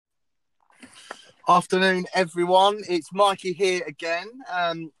Afternoon, everyone. It's Mikey here again.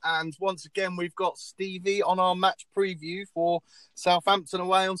 And once again, we've got Stevie on our match preview for Southampton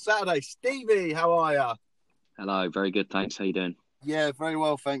away on Saturday. Stevie, how are you? Hello, very good, thanks. How you doing? Yeah, very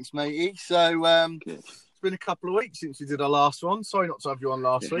well, thanks, matey. So, Good. it's been a couple of weeks since we did our last one. Sorry not to have you on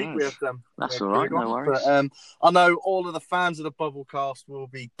last It week. We has. had we That's had all Greg right, no on, worries. but I know all of the fans of the Bubblecast will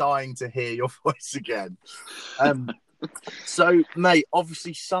be dying to hear your voice again. So, mate,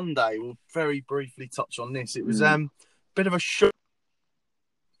 obviously Sunday. We'll very briefly touch on this. It was bit of a shock.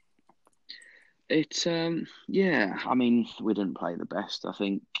 It's yeah. I mean, we didn't play the best. I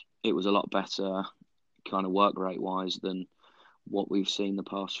think it was a lot better, kind of work rate wise, than what we've seen the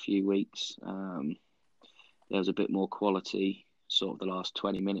past few weeks. There was a bit more quality, sort of the last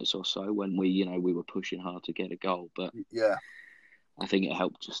 20 minutes or so when we were pushing hard to get a goal. But Yeah, I think it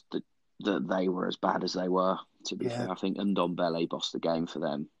helped just that they were as bad as they were. To be yeah. fair, I think Ndombele bossed the game for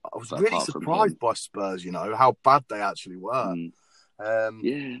them. I was But really apart from surprised him, by Spurs. How bad they actually were. mm, Um,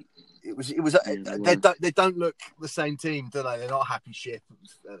 yeah, it was. yeah, they They were. don't look the same team, do they? They're not a happy ship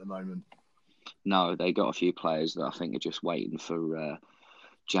at the moment. No, they got a few players that I think are just waiting for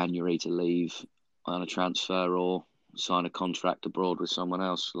January to leave on a transfer or sign a contract abroad with someone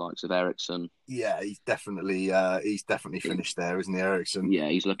else, likes of Ericsson. Yeah, he's definitely finished there, isn't he, Ericsson? Yeah,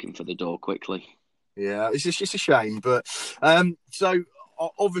 he's looking for the door quickly. Yeah, it's a shame, but so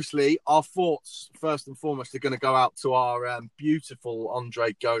obviously our thoughts first and foremost are going to go out to our beautiful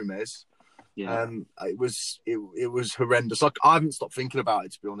Andre Gomez. Yeah, It was horrendous. I haven't stopped thinking about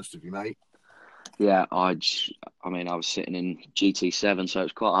it, to be honest with you, mate. yeah. I mean, I was sitting in GT7, so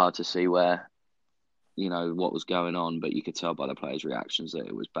it's quite hard to see where what was going on, but you could tell by the players' reactions that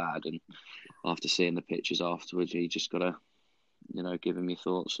it was bad. And after seeing the pictures afterwards, you just got to give him your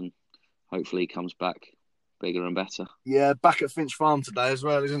thoughts, and hopefully he comes back bigger and better. Yeah, back at Finch Farm today as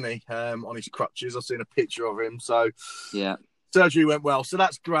well, isn't he? On his crutches. I've seen a picture of him. So Yeah. surgery went well. So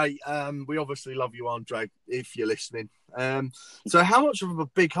that's great. We obviously love you, Andre, if you're listening. So how much of a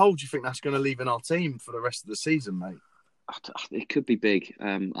big hole do you think that's going to leave in our team for the rest of the season, mate? It could be big.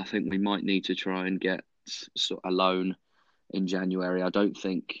 I think we might need to try and get sort of a loan in January. I don't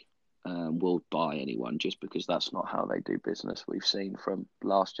think we'll buy anyone just because that's not how they do business. We've seen from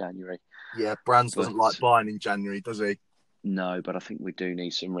last January. Yeah, Brands But doesn't like buying in January, does he? no, but I think we do need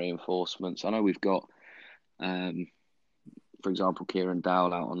some reinforcements. I know we've got, for example, Kieran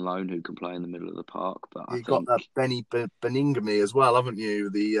Dowell out on loan who can play in the middle of the park. But I You got think, that Benny Beningame as well, haven't you?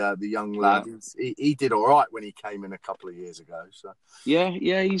 The young lad. yeah, He did all right when he came in a couple of years ago. So yeah,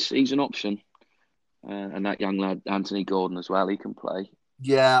 he's an option. And that young lad, Anthony Gordon, as well, he can play.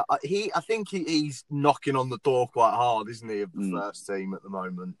 yeah, I think he's knocking on the door quite hard, isn't he, of the Mm, first team at the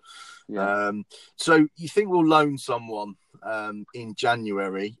moment. yeah, So you think we'll loan someone in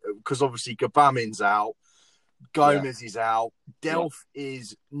January? Because obviously Gabamin's out, yeah, Gomez is out, yeah. Delph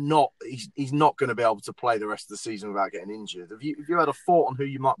is not. He's not going to be able to play the rest of the season without getting injured. Have you had a thought on who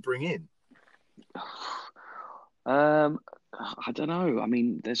you might bring in? I don't know. I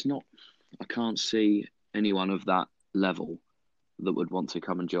mean, I can't see anyone of that level that would want to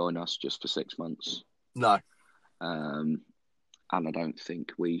come and join us just for 6 months. No. Um, and I don't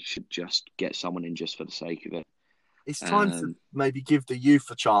think we should just get someone in just for the sake of it. It's time to Um, maybe give the youth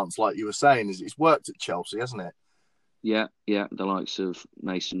a chance, like you were saying. It's worked at Chelsea, hasn't it? yeah, the likes of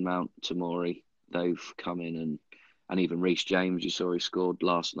Mason Mount, Tamori, they've come in and even Reece James, you saw he scored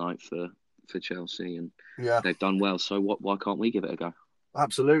last night for Chelsea, and Yeah, they've done well. So why can't we give it a go?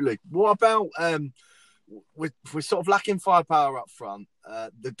 absolutely. What about we're sort of lacking firepower up front.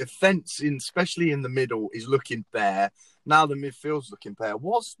 The defence, especially in the middle, is looking bare. Now the midfield's looking bare.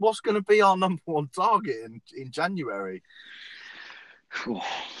 What's going to be our number one target in January?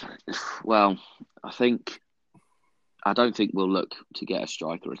 Well, I don't think we'll look to get a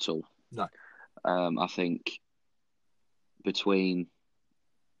striker at all. No. I think between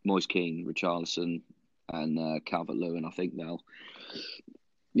Moise Kean, Richarlison, and Calvert-Lewin, I think they'll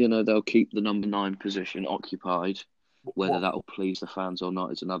keep the number 9 position occupied. Whether that'll please the fans or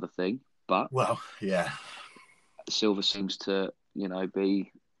not is another thing. But Well, yeah, Silva seems to,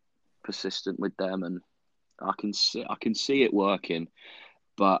 be persistent with them, and I can see it working.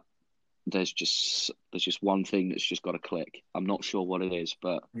 But there's just one thing that's just got to click. I'm not sure what it is,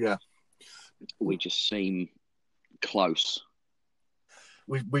 but yeah. we just seem close.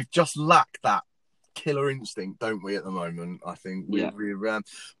 We've just lacked that killer instinct, don't we? At the moment, I think Yeah.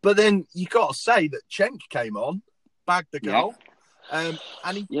 But then you got to say that Cenk came on, bagged the Yeah. goal, and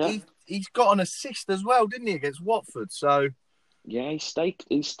Yeah. he's got an assist as well, didn't he, against Watford? So Yeah, he's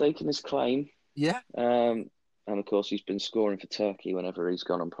staking his claim. yeah, And of course, he's been scoring for Turkey whenever he's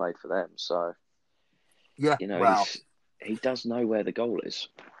gone and played for them. So Yeah, You know, wow. he does know where the goal is.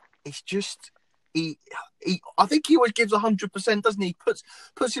 It's just he. I think he always gives 100%, doesn't he?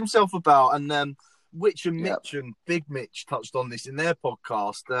 Puts himself about, and Which and Yeah, Mitch and Big Mitch touched on this in their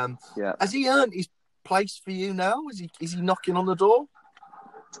podcast. yeah. Has he earned his place for you now? Is he knocking on the door?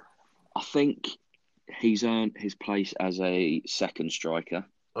 I think he's earned his place as a second striker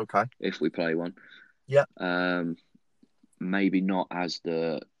Okay. if we play one. Yeah. Maybe not as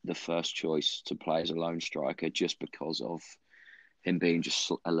the first choice to play as a lone striker, just because of him being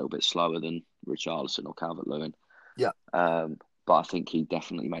just a little bit slower than Richarlison or Calvert-Lewin. Yeah. But I think he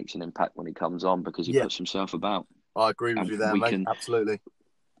definitely makes an impact when he comes on because he puts himself about. I agree with you there, mate. Absolutely.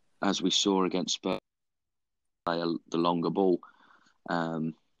 As we saw against Spurs, play the longer ball,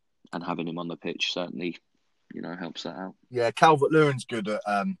 and having him on the pitch certainly, helps that out. Yeah, Calvert-Lewin's good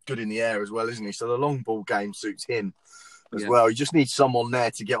in the air as well, isn't he? So the long ball game suits him as well. You just need someone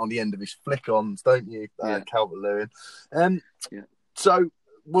there to get on the end of his flick-ons, don't you, Calvert-Lewin? So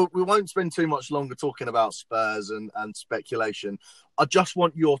we won't spend too much longer talking about Spurs and speculation. I just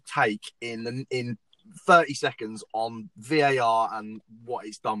want your take in 30 seconds on VAR and what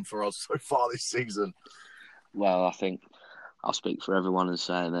it's done for us so far this season. Well, I think I'll speak for everyone in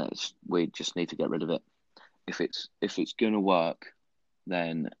saying that we just need to get rid of it. If it's going to work,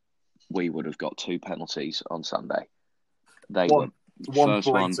 then we would have got 2 penalties on Sunday. One one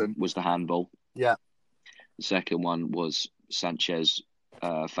was the handball. Yeah. The second one was Sanchez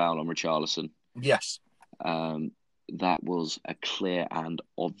foul on Richarlison. Yes. That was a clear and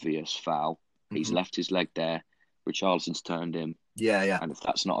obvious foul. Mm-hmm. He's left his leg there. Richarlison's turned him. Yeah. And if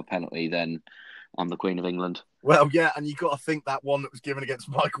that's not a penalty, then I'm the Queen of England. Well, yeah, and you got to think that one that was given against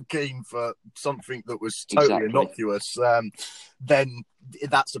Michael Keane for something that was totally innocuous, then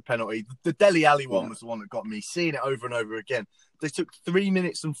that's a penalty. The Dele Alli one was the one that got me, seeing it over and over again. They took 3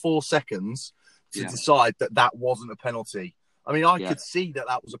 minutes and 4 seconds to decide that wasn't a penalty. I mean, I could see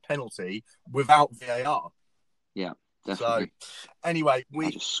that was a penalty without VAR. Yeah, definitely. So, anyway,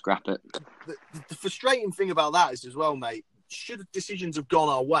 I'll just scrap it. The frustrating thing about that is as well, mate, should decisions have gone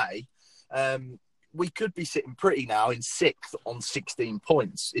our way, we could be sitting pretty now in 6th on 16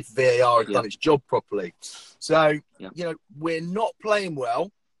 points if VAR had done its job properly. So, we're not playing well,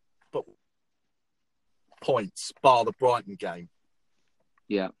 but points, bar the Brighton game.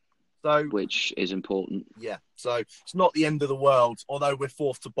 Yeah. So, which is important. Yeah. So, it's not the end of the world. Although we're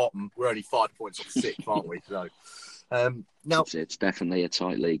 4th to bottom, we're only 5 points off 6th, aren't we? So, now it's definitely a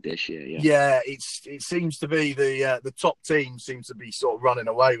tight league this year. Yeah, it seems to be the top teams seem to be sort of running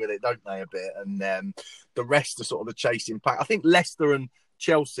away with it, don't they, a bit, and the rest are sort of the chasing pack. I think Leicester and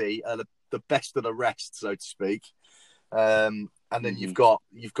Chelsea are the best of the rest, so to speak. And then you've got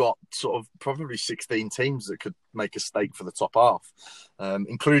sort of probably 16 teams that could make a stake for the top half,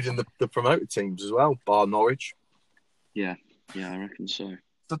 including the promoted teams as well, bar Norwich. Yeah, I reckon so.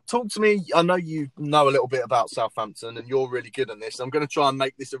 So talk to me. I know you know a little bit about Southampton, and you're really good on this. I'm going to try and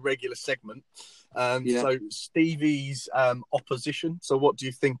make this a regular segment. So Stevie's opposition. So what do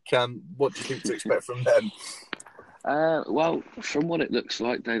you think? What do you think to expect from them? Well, from what it looks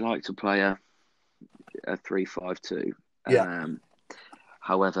like, they like to play a 3-5-2. Yeah.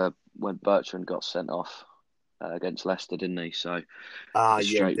 However, when Bertrand got sent off against Leicester, didn't he? So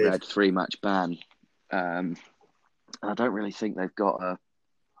straight red 3-match ban. I don't really think they've got a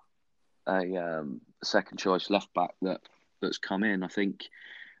second choice left back that's come in. I think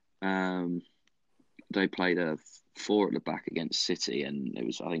they played a 4 at the back against City, and it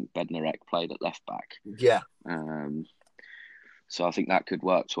was, I think, Bednarek played at left back. Yeah. So I think that could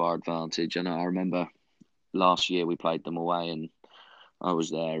work to our advantage. And I remember last year we played them away, and I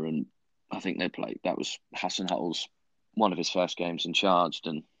was there, and I think that was Hasenhutl's one of his first games in charge,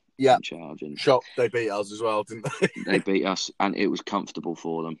 and shocked they beat us as well, didn't they? They beat us, and it was comfortable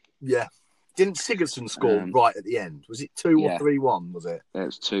for them. Yeah. Didn't Sigurdsson score right at the end? Was it 2 or 3-1? Was it? It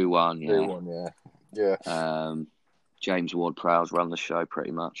was 2-1. Yeah. 2-1. Yeah. James Ward-Prowse run the show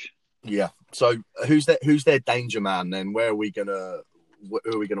pretty much. Yeah. So who's their danger man then? Who are we gonna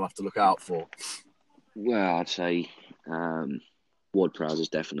have to look out for? Well, I'd say Ward-Prowse is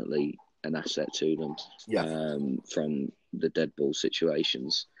definitely an asset to them. Yeah. From the dead ball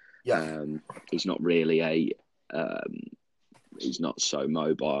situations. Yeah. He's not really he's not so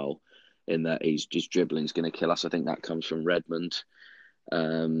mobile in that his dribbling's going to kill us. I think that comes from Redmond,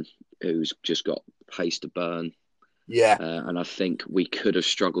 who's just got pace to burn. Yeah. And I think we could have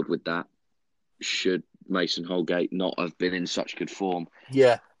struggled with that should Mason Holgate not have been in such good form.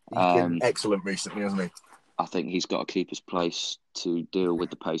 Yeah. He's been excellent recently, hasn't he? I think he's got to keep his place to deal with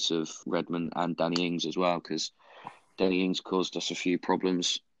the pace of Redmond and Danny Ings as well, because Danny Ings caused us a few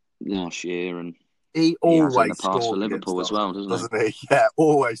problems last year, and He He has in the always past for scores against Liverpool as us, well, doesn't he? doesn't he? Yeah,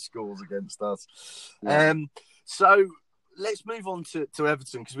 always scores against us. Yeah. So let's move on to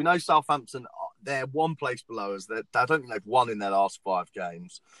Everton, because we know Southampton, they're one place below us. I don't think they've won in their last 5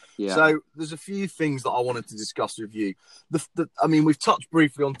 games. Yeah. So there's a few things that I wanted to discuss with you. I mean, we've touched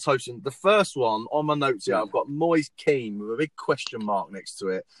briefly on Tosin. The first one on my notes here, I've got Moise Kean with a big question mark next to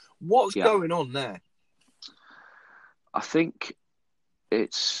it. What's going on there? I think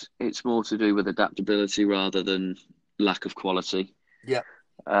it's more to do with adaptability rather than lack of quality. Yeah.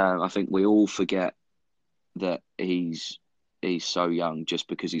 I think we all forget that he's so young just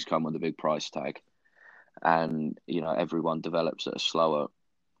because he's come with a big price tag, and everyone develops at a slower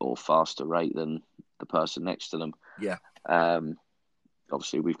or faster rate than the person next to them. Yeah.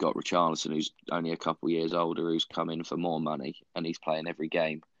 Obviously, we've got Richarlison, who's only a couple of years older, who's come in for more money, and he's playing every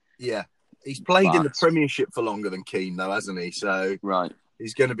game. Yeah. He's played in the Premiership for longer than Keane, though, hasn't he? So right,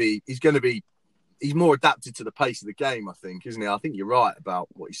 he's more adapted to the pace of the game, I think, isn't he? I think you're right about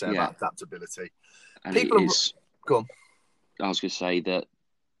what you say about adaptability. And go on. I was going to say that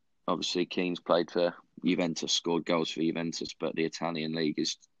obviously Keane's played for Juventus, scored goals for Juventus, but the Italian league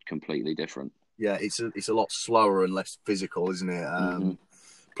is completely different. Yeah, it's a lot slower and less physical, isn't it?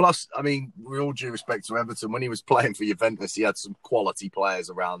 Plus, I mean, with all due respect to Everton, when he was playing for Juventus, he had some quality players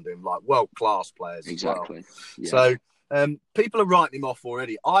around him, like world-class players exactly. as well. Yeah. So people are writing him off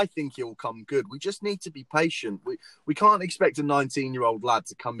already. I think he'll come good. We just need to be patient. We can't expect a 19-year-old lad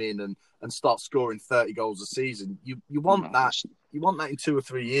to come in and start scoring 30 goals a season. You want that. You want that in 2 or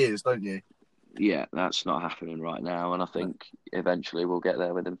 3 years, don't you? Yeah, that's not happening right now, and I think eventually we'll get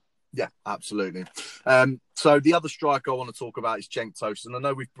there with him. Yeah, absolutely. So the other striker I want to talk about is Cenk Tosun. I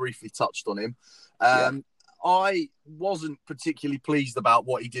know we've briefly touched on him. I wasn't particularly pleased about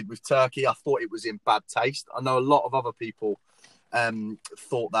what he did with Turkey. I thought it was in bad taste. I know a lot of other people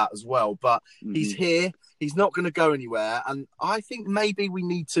thought that as well. But he's here. He's not going to go anywhere. And I think maybe we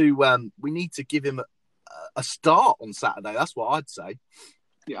need to give him a start on Saturday. That's what I'd say.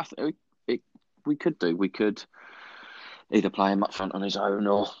 Yeah, I think we could do. We could either play him up front on his own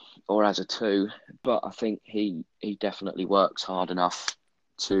or as a 2. But I think he definitely works hard enough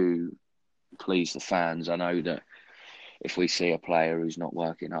to please the fans. I know that if we see a player who's not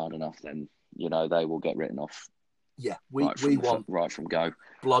working hard enough, then they will get written off. Yeah, we want right from go.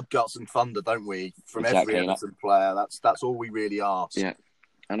 Blood, guts, and thunder, don't we? From every Everton player. That's all we really ask. Yeah,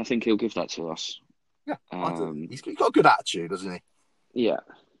 and I think he'll give that to us. Yeah, he's got a good attitude, doesn't he? Yeah,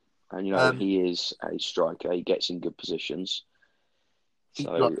 and he is a striker. He gets in good positions.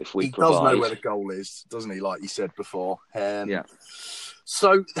 So if we provide... does know where the goal is, doesn't he? Like you said before. Yeah.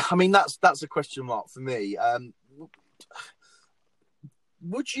 So I mean, that's a question mark for me.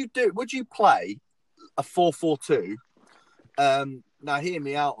 Would you play a 4-4-2? Now hear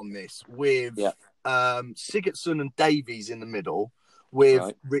me out on this, with Sigurdsson and Davies in the middle,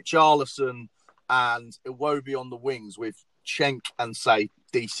 with Richarlison and Iwobi on the wings, with Cenk and say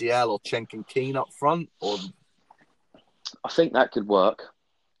DCL or Cenk and Keane up front, or I think that could work.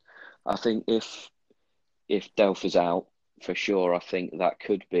 I think if Delph is out, for sure, I think that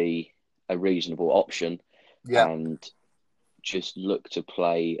could be a reasonable option. Yeah. And just look to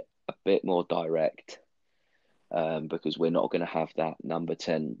play a bit more direct, because we're not going to have that number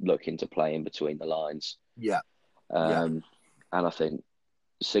 10 looking to play in between the lines. Yeah. And I think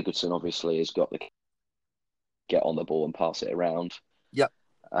Sigurdsson obviously has got to get on the ball and pass it around. Yep.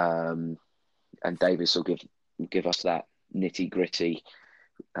 And Davies will give us that nitty gritty,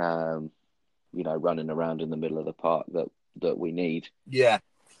 running around in the middle of the park that we need. Yeah.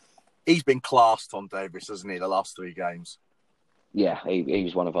 He's been class, Tom Davies, hasn't he, the last 3 games? Yeah, he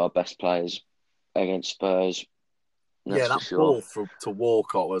was one of our best players against Spurs. That ball to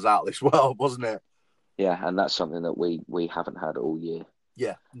Walcott was out this world, wasn't it? Yeah, and that's something that we haven't had all year.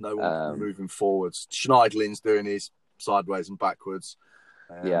 Yeah, no one moving forwards. Schneidlin's doing his sideways and backwards.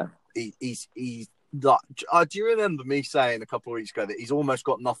 He's like, do you remember me saying a couple of weeks ago that he's almost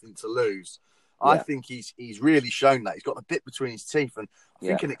got nothing to lose? Yeah. I think he's really shown that. He's got the bit between his teeth, and I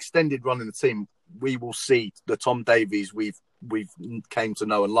think an extended run in the team, we will see the Tom Davies we've came to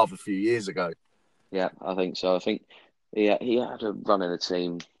know and love a few years ago. Yeah, I think so. I think he had a run in the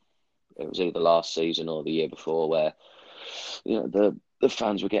team. It was either last season or the year before where the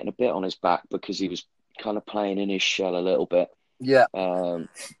fans were getting a bit on his back because he was kind of playing in his shell a little bit. Yeah.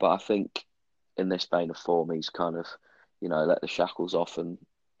 But I think in this vein of form, he's kind of let the shackles off and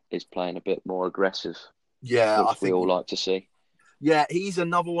is playing a bit more aggressive. Yeah, which we all like to see. Yeah, he's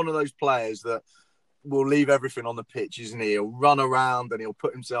another one of those players that will leave everything on the pitch, isn't he? He'll run around and he'll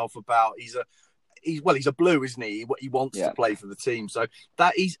put himself about. he's a blue, isn't he? He wants to Yeah. play for the team. So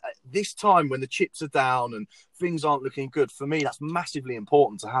that is this time when the chips are down and things aren't looking good for me. That's massively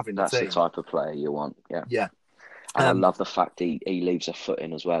important to have in the That's team. the type of player you want. Yeah. Yeah. And I love the fact he leaves a foot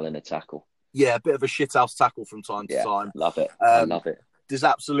in as well in a tackle. Yeah, a bit of a shithouse tackle from time to time. Love it. I love it. There's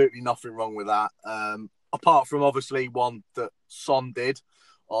absolutely nothing wrong with that. Apart from obviously one that Son did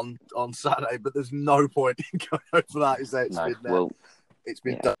on Saturday, but there's no point in going over that. Is there? It's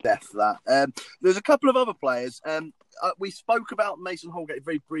been done death for that. There's a couple of other players. We spoke about Mason Holgate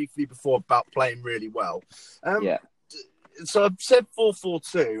very briefly before about playing really well. So I've said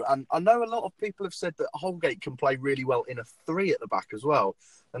 4-4-2, and I know a lot of people have said that Holgate can play really well in a 3 at the back as well.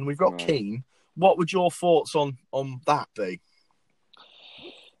 And we've got Keane. What would your thoughts on that be?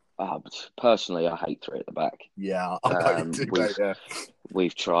 Personally, I hate 3 at the back. Yeah, I know you do, mate, yeah.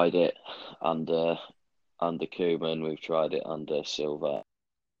 We've tried it under Koeman. We've tried it under Silva.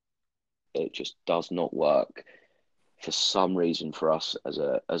 It just does not work. For some reason, for us as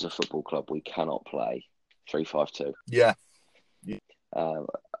a football club, we cannot play 3-5-2. Yeah.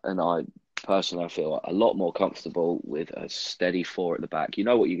 And I personally, I feel a lot more comfortable with a steady 4 at the back. You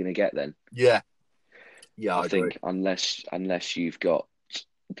know what you're going to get then. Yeah. I think unless you've got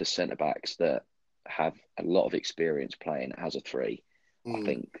the centre backs that have a lot of experience playing as a 3, I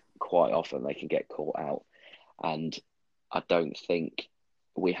think quite often they can get caught out. And I don't think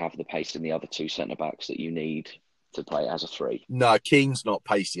we have the pace in the other 2 centre backs that you need to play as a 3. No, Keane's not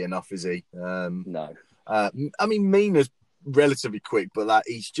pacey enough, is he? No. I mean, Mina's relatively quick, but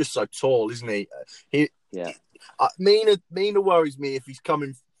he's just so tall, isn't he? Mina worries me if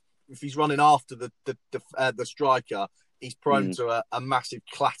he's running after the striker. He's prone to a massive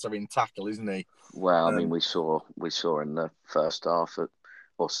clattering tackle, isn't he? Well, I mean, we saw in the first half, or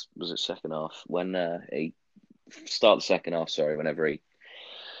was it second half, when he started the second half. Sorry, whenever he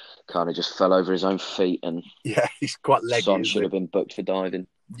kind of just fell over his own feet, and he's quite leggy. Son should have been booked for diving.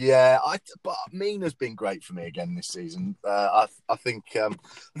 Yeah, but Mina's been great for me again this season. I think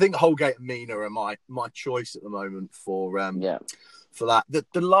Holgate and Mina are my choice at the moment for that.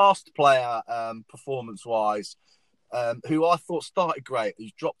 The last player, performance wise, who I thought started great,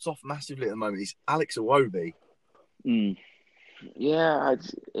 who's dropped off massively at the moment, is Alex Iwobi. Yeah,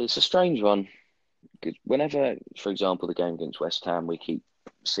 it's a strange one. Because whenever, for example, the game against West Ham, we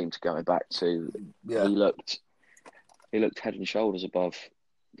seem to going back to he looked head and shoulders above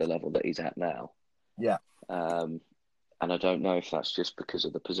the level that he's at now. Yeah. And I don't know if that's just because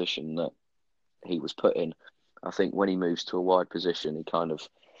of the position that he was put in. I think when he moves to a wide position, he kind of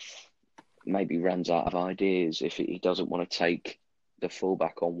maybe runs out of ideas if he doesn't want to take the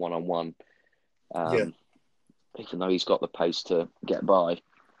fullback on one-on-one. Even though he's got the pace to get by.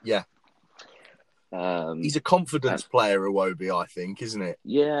 Yeah. He's a confidence player, Iwobi, I think, isn't it?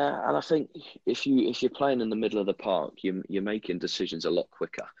 Yeah, and I think if you're playing in the middle of the park, you're making decisions a lot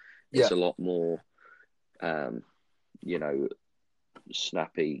quicker. It's a lot more,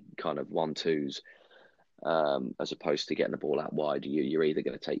 snappy kind of 1-2s, as opposed to getting the ball out wide. You're either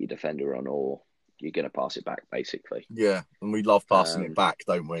going to take your defender on or you're going to pass it back, basically. Yeah, and we love passing it back,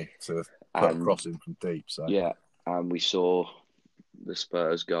 don't we? To put a crossing from deep. So yeah, and we saw the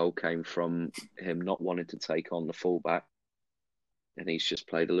Spurs goal came from him not wanting to take on the fullback, and he's just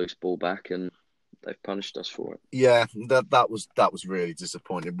played a loose ball back, and they've punished us for it. Yeah, that was really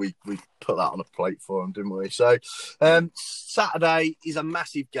disappointing. We put that on a plate for him, didn't we? So Saturday is a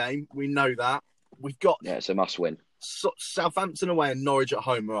massive game. We know that. We've got it's a must win. Southampton away and Norwich at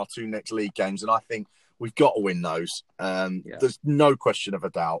home are our 2 next league games, and I think we've got to win those. There's no question of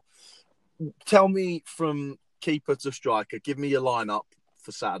a doubt. Tell me from keeper to striker. Give me your lineup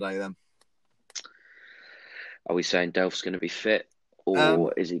for Saturday then. Are we saying Delph's going to be fit,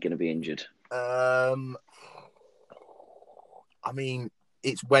 or is he going to be injured? I mean,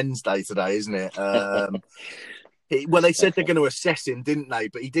 it's Wednesday today, isn't it? They said they're going to assess him, didn't they?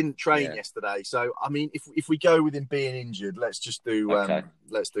 But he didn't train yesterday. So, I mean, if we go with him being injured, let's just do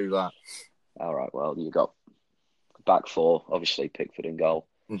let's do that. All right. Well, you got back 4, obviously Pickford in goal.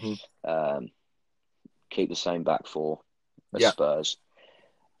 Mm-hmm. Keep the same back 4 as Spurs.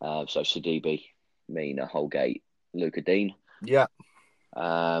 So Sidibe, Mina, Holgate, Luca Dean. Yeah.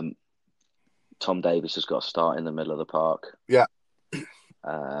 Tom Davies has got to start in the middle of the park. Yeah.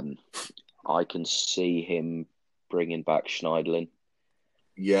 I can see him bringing back Schneiderlin.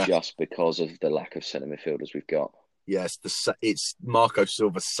 Yeah. Just because of the lack of centre midfielders we've got. Yes, it's Marco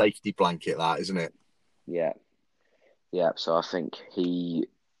Silva's safety blanket, that, isn't it? Yeah. Yeah, so I think he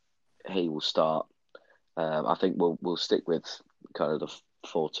will start. I think we'll stick with kind of the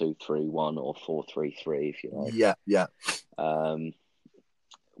 4-2-3-1 or 4-3-3, if you like. Yeah.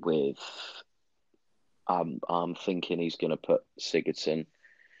 With I'm thinking he's going to put Sigurdsson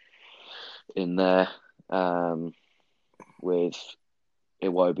in there, with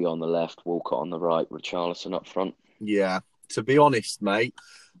Iwobi on the left, Walcott on the right, Richarlison up front. Yeah, to be honest, mate,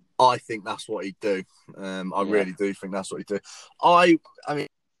 I think that's what he'd do. I really do think that's what he'd do. I mean,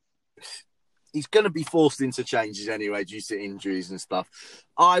 he's going to be forced into changes anyway due to injuries and stuff.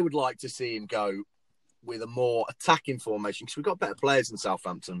 I would like to see him go with a more attacking formation because we've got better players in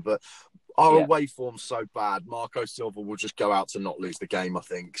Southampton, but our away form's so bad. Marco Silva will just go out to not lose the game, I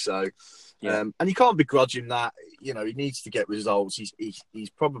think. So, and you can't begrudge him that. You know, he needs to get results. He's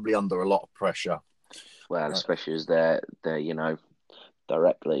probably under a lot of pressure. Well, especially as they're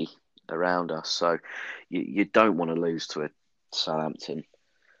directly around us. So you don't want to lose to a Southampton.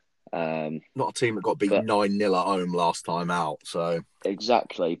 Not a team that got beaten 9-0 at home last time out. So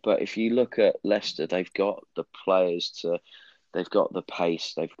exactly. But if you look at Leicester, they've got the players they've got the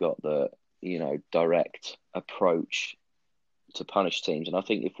pace, they've got the direct approach to punish teams. And I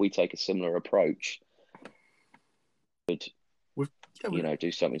think if we take a similar approach,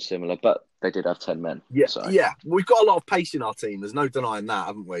 do something similar. But they did have 10 men. Yeah, so. Yeah. We've got a lot of pace in our team. There's no denying that,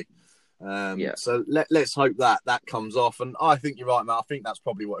 haven't we? So let's hope that comes off. And I think you're right, Matt. I think that's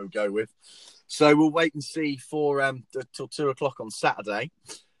probably what we'll go with. So we'll wait and see for till 2:00 on Saturday.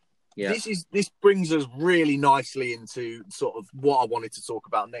 Yeah. This brings us really nicely into sort of what I wanted to talk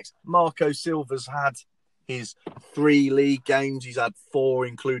about next. Marco Silva's had his 3 league games. He's had 4,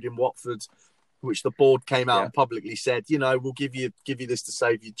 including Watford, which the board came out and publicly said, we'll give you this to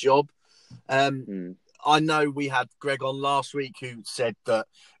save your job. I know we had Greg on last week who said that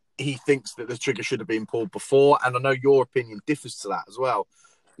he thinks that the trigger should have been pulled before, and I know your opinion differs to that as well.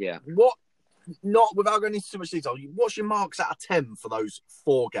 Yeah. Not without going into too much detail, what's your marks out of 10 for those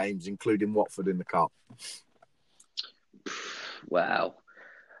 4 games, including Watford in the cup? Wow.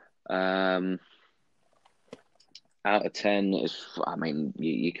 Out of 10 is, I mean,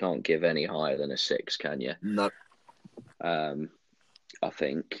 you can't give any higher than a 6, can you? No. I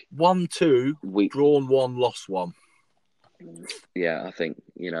think 1-2, drawn 1, lost 1. Yeah, I think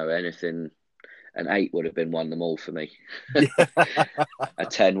anything. An 8 would have been won them all for me. A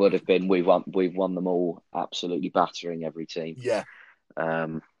 10 would have been we've won them all, absolutely battering every team. Yeah.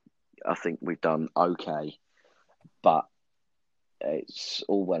 I think we've done okay, but it's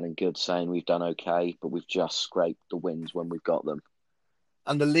all well and good saying we've done okay, but we've just scraped the wins when we've got them.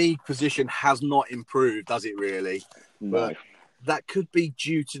 And the league position has not improved, has it really? No. But that could be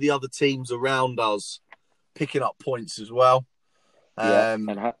due to the other teams around us picking up points as well.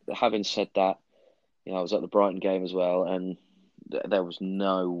 And having said that, I was at the Brighton game as well, and there was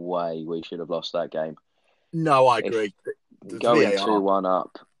no way we should have lost that game. No, I agree. Going 2-1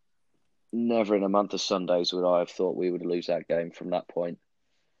 up, never in a month of Sundays would I have thought we would lose that game from that point.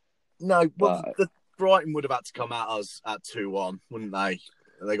 No, but the Brighton would have had to come at us at 2-1, wouldn't they?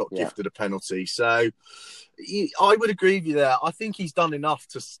 They got gifted a penalty. So I would agree with you there. I think he's done enough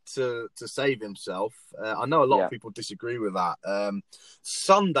to save himself. I know a lot of people disagree with that.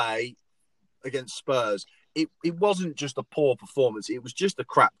 Sunday against Spurs, it wasn't just a poor performance. It was just a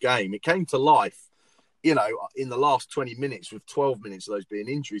crap game. It came to life, in the last 20 minutes with 12 minutes of those being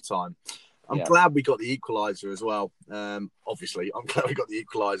injury time. I'm glad we got the equaliser as well. Obviously, I'm glad we got the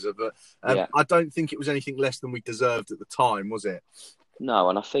equaliser, but I don't think it was anything less than we deserved at the time, was it?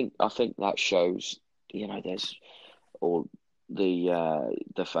 No, and I think that shows. There's all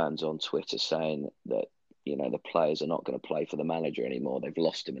the fans on Twitter saying that the players are not going to play for the manager anymore. They've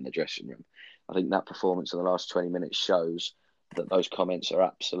lost him in the dressing room. I think that performance in the last 20 minutes shows that those comments are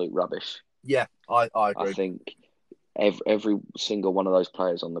absolute rubbish. Yeah, I agree. I think every single one of those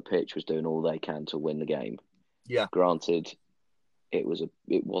players on the pitch was doing all they can to win the game. Yeah. Granted, it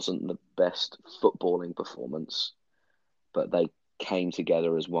wasn't the best footballing performance, but they came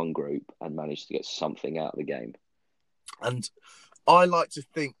together as one group and managed to get something out of the game. And I like to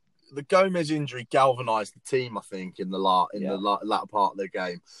think the Gomez injury galvanised the team, I think, in the latter part of the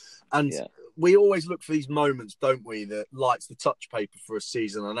game. And we always look for these moments, don't we, that lights the touch paper for a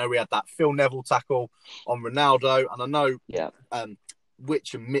season. I know we had that Phil Neville tackle on Ronaldo, and I know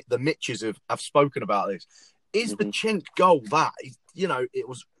Which and the Mitches have spoken about this. Is the Cenk goal that? It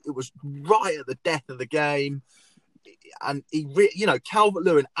was right at the death of the game. And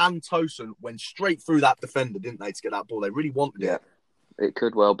Calvert-Lewin and Tosun went straight through that defender, didn't they, to get that ball? They really wanted it. It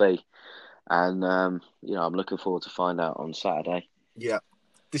could well be. And, I'm looking forward to find out on Saturday. Yeah.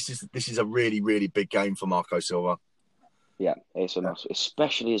 This is a really, really big game for Marco Silva. Yeah, it's a must,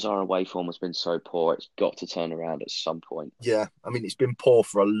 especially as our away form has been so poor. It's got to turn around at some point. Yeah, I mean, it's been poor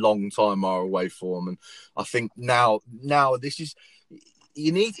for a long time, our away form. And I think now this is...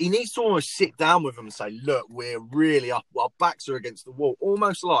 he needs to almost sit down with them and say, look, we're really up. Our backs are against the wall,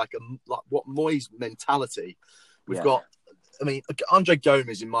 almost like what Moyes mentality. We've got. I mean, Andre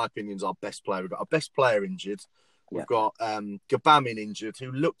Gomez, in my opinion, is our best player. We've got our best player injured. We've got Gabamin injured,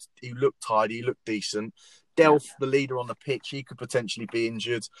 who looked tidy, he looked decent. Delph, the leader on the pitch, he could potentially be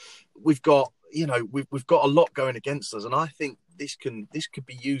injured. We've got, we've got a lot going against us, and I think this could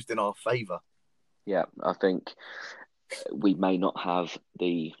be used in our favour. Yeah, I think we may not have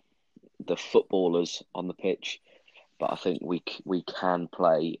the footballers on the pitch, but I think we can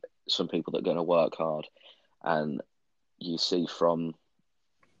play some people that are going to work hard, and you see from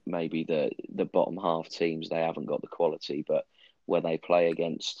maybe the bottom half teams, they haven't got the quality, but when they play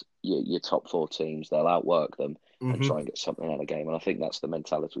against your top four teams, they'll outwork them and try and get something out of the game. And I think that's the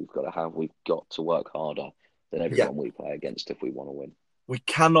mentality we've got to have. We've got to work harder than everyone we play against if we want to win. We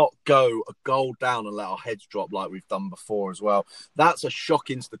cannot go a goal down and let our heads drop like we've done before as well. That's a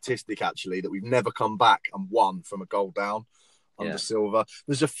shocking statistic, actually, that we've never come back and won from a goal down under Silva.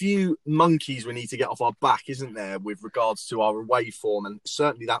 There's a few monkeys we need to get off our back, isn't there, with regards to our away form, and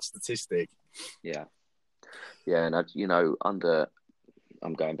certainly that statistic. Yeah, and I'm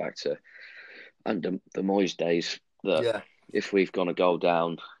going back to under the Moyes days. If we've gone a goal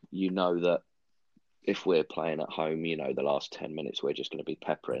down, that if we're playing at home, the last 10 minutes we're just going to be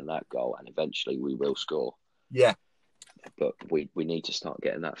peppering that goal, and eventually we will score. Yeah, but we need to start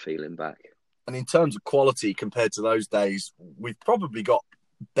getting that feeling back. And in terms of quality compared to those days, we've probably got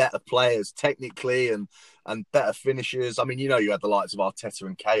better players technically and better finishers. I mean, you had the likes of Arteta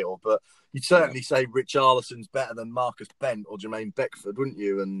and Cahill, but you'd certainly say Richarlison's better than Marcus Bent or Jermaine Beckford, wouldn't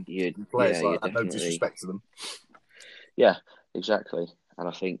you? And players like that, no disrespect to them. Yeah, exactly. And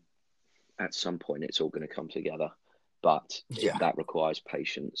I think at some point it's all going to come together, but that requires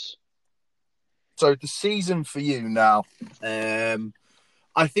patience. So the season for you now,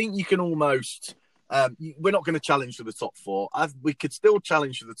 I think you can almost. We're not going to challenge for the top four. We could still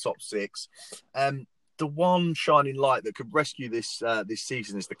challenge for the top six. The one shining light that could rescue this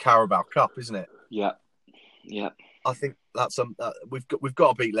season is the Carabao Cup, isn't it? Yeah. I think that's we've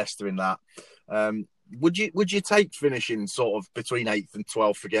got to beat Leicester in that. Would you take finishing sort of between 8th and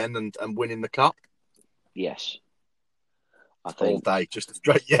 12th again and winning the cup? Yes. I all think day, just a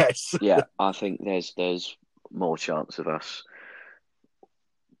straight yes. Yeah, I think there's more chance of us.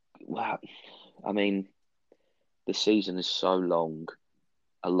 Wow, I mean, the season is so long,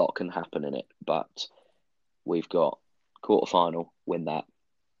 a lot can happen in it, but we've got quarter-final, win that,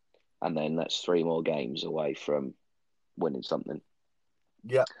 and then that's 3 more games away from winning something.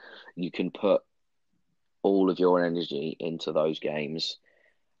 Yeah. You can put all of your energy into those games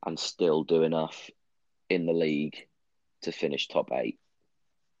and still do enough in the league to finish top 8.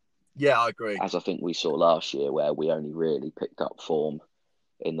 Yeah, I agree. As I think we saw last year, where we only really picked up form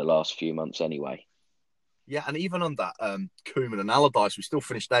in the last few months anyway. Yeah, and even on that Koeman and Allardyce, we still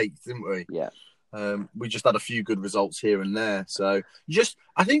finished 8th, didn't we? Yeah. We just had a few good results here and there. So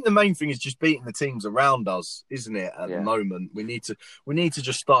I think the main thing is just beating the teams around us, isn't it? At the moment, we need to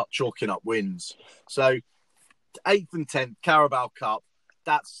just start chalking up wins. So 8th and 10th, Carabao Cup.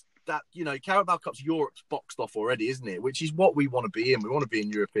 Carabao Cup's Europe's boxed off already, isn't it? Which is what we want to be in. We want to be in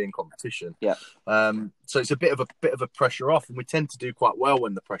European competition. Yeah. So it's a bit of a pressure off, and we tend to do quite well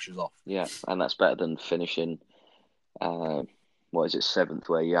when the pressure's off. Yeah, and that's better than finishing. 7th,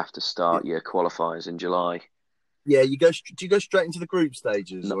 where you have to start your qualifiers in July. Yeah, do you go straight into the group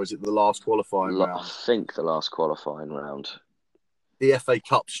stages, or is it the last qualifying round? I think the last qualifying round. The FA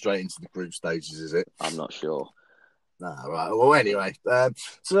Cup straight into the group stages, is it? I'm not sure. Right. Well, anyway,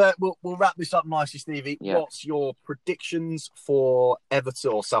 so we'll wrap this up nicely, Stevie. Yeah. What's your predictions for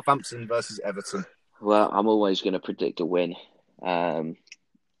Everton or Southampton versus Everton? Well, I'm always going to predict a win, but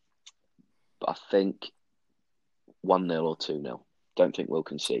I think 1-0 or 2-0. Don't think we'll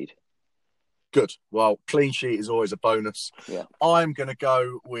concede. Good. Well, clean sheet is always a bonus. Yeah. I'm going to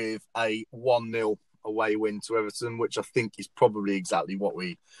go with a 1-0 away win to Everton, which I think is probably exactly what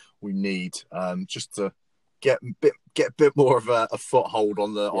we need, just to get a bit more of a foothold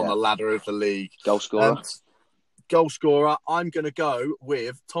on the ladder of the league. Goal scorer. I'm going to go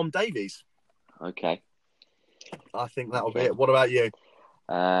with Tom Davies. Okay. I think that'll be it. What about you?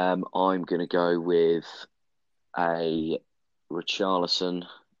 I'm going to go with a Richarlison,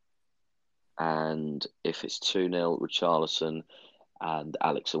 and if it's 2-0, Richarlison and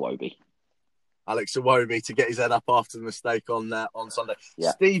Alex Iwobi. Alex Iwobi to get his head up after the mistake on Sunday.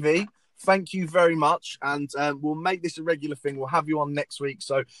 Yeah. Stevie, thank you very much, and we'll make this a regular thing. We'll have you on next week.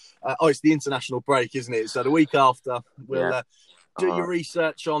 So, it's the international break, isn't it? So the week after, we'll do your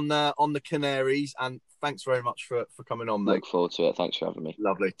research on the Canaries. And thanks very much for coming on, mate. Look forward to it. Thanks for having me.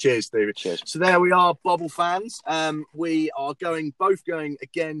 Lovely. Cheers, Stevie. Cheers. So there we are, Bobble fans. We are both going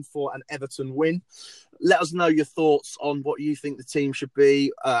again for an Everton win. Let us know your thoughts on what you think the team should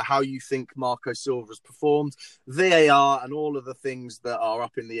be, how you think Marco Silva has performed, VAR, and all of the things that are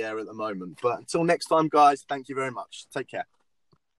up in the air at the moment. But until next time, guys, thank you very much. Take care.